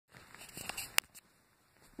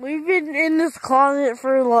we've been in this closet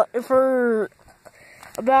for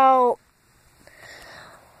about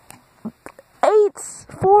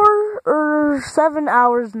 4 or 7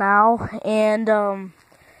 hours now, and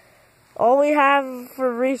all we have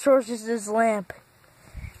for resources is lamp.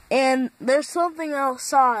 And there's something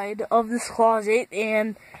outside of this closet,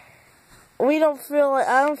 and I don't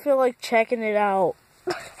feel like checking it out.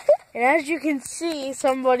 And as you can see,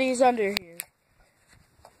 somebody's under here.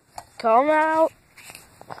 Come out.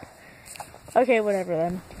 Okay, whatever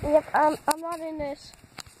then. Yep, I'm not in this.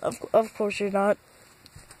 Of course you're not.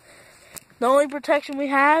 The only protection we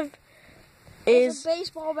have is a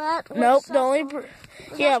baseball bat. Nope. The only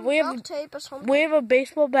we have tape or something. We have a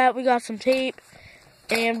baseball bat. We got some tape,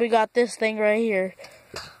 and we got this thing right here.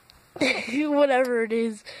 Whatever it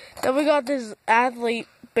is. Then we got this athlete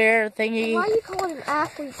bear thingy. Why are you calling it an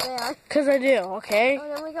athlete bear? Cause I do. Okay. And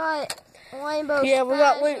then we got rainbow. Yeah,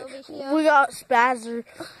 Spaz we got Spazzer,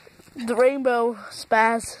 the rainbow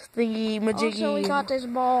Spaz thingy majiggy. Also, we got this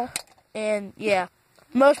ball. And yeah,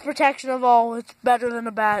 most protection of all. It's better than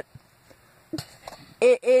a bat.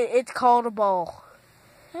 It's called a ball.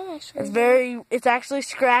 It's actually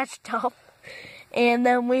scratched up. And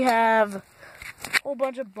then we have a whole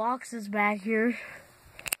bunch of boxes back here.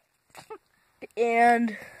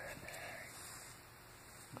 And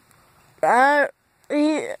I'm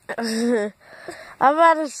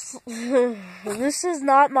about to. This is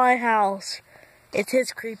not my house. It's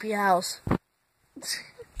his creepy house.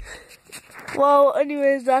 Well,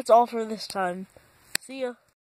 anyways, that's all for this time. See ya.